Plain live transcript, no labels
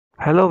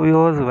Hello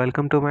viewers,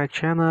 welcome to my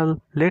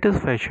channel, latest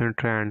fashion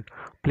trend.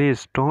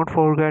 Please don't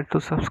forget to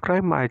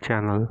subscribe my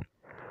channel.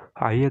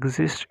 I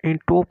exist in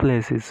two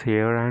places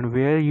here and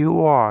where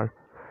you are.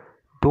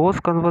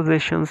 Those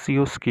conversations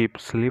you skip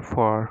sleep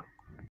for.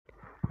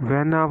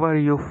 Whenever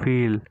you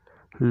feel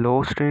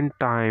lost in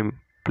time,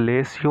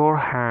 place your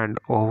hand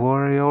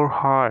over your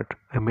heart.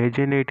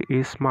 Imagine it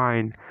is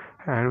mine,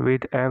 and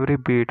with every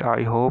beat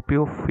I hope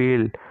you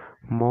feel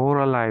more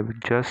alive.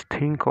 Just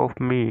think of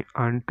me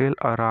until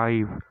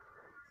arrive.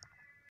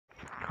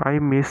 I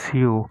miss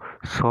you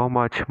so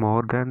much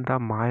more than the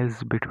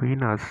miles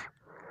between us.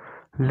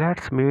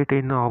 Let's meet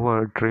in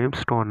our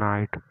dreams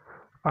tonight.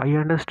 I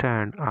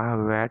understand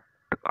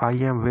I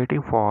am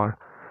waiting for,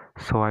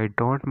 so I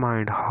don't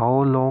mind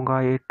how long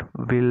it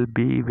will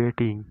be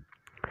waiting.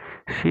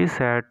 She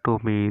said to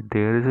me,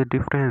 there is a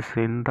difference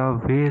in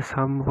the way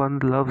someone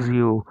loves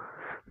you.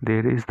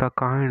 There is the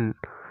kind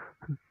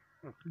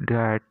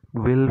that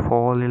will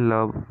fall in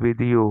love with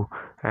you,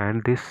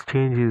 and this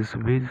changes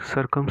with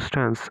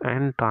circumstance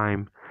and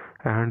time.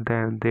 And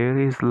then there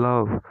is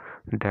love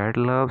that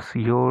loves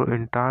your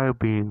entire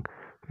being.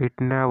 It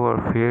never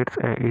fades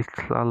and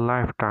it's a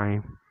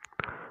lifetime.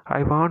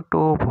 I want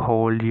to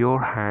hold your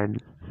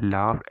hand,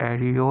 laugh at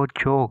your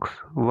jokes,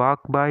 walk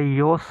by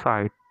your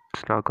side,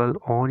 snuggle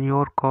on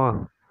your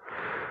curve,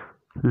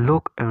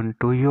 look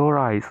into your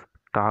eyes,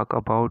 talk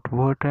about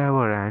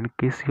whatever, and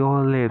kiss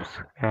your lips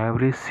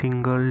every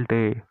single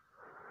day.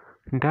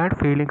 That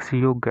feelings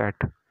you get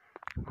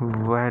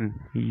when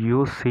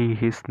you see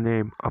his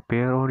name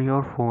appear on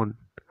your phone.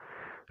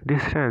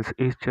 Distance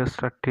is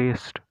just a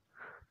test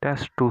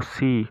to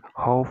see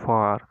how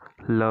far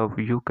love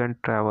you can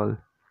travel.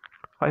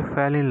 I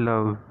fell in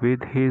love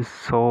with his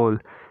soul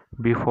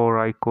before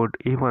I could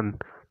even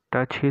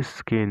touch his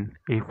skin.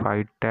 If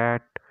I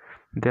that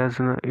it's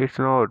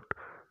not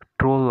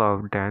true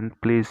love, then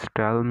please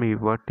tell me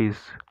what is.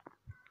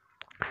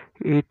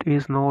 It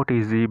is not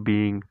easy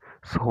being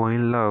so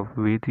in love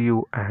with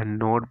you and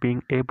not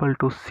being able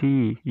to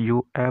see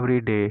you every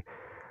day.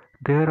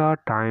 There are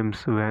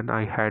times when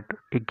I had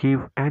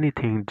give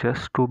anything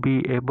just to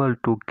be able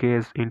to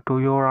gaze into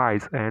your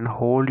eyes and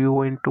hold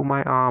you into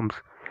my arms,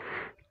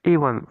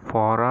 even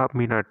for a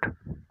minute.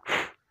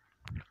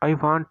 I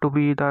want to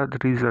be the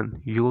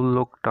reason you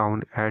look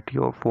down at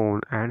your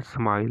phone and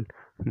smile,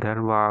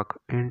 then walk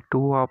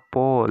into a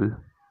pole.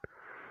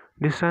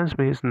 Distance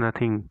means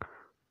nothing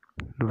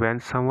when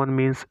someone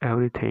means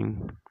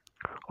everything.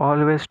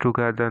 Always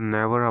together,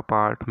 never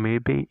apart,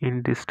 maybe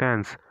in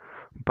distance,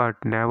 but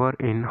never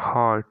in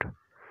heart.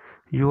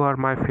 You are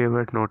my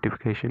favorite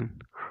notification.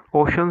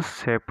 Oceans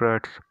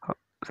separates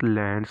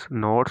lands,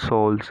 not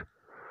souls.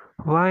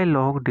 Why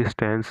long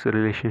distance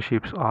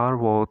relationships are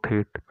worth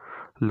it?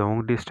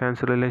 Long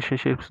distance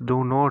relationships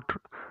do not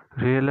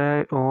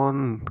rely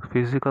on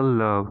physical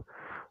love.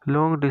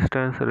 Long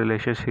distance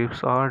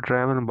relationships are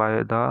driven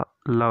by the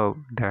love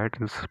that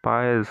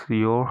inspires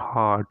your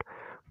heart,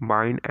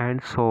 mind,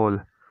 and soul.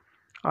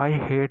 I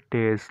hate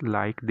days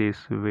like this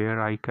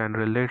where I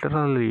can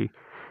literally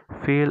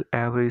feel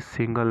every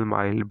single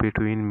mile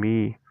between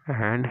me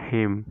and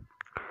him.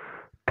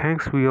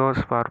 Thanks viewers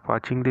for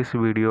watching this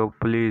video.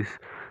 Please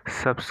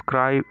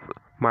subscribe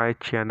my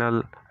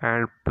channel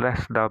and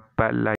press the bell icon.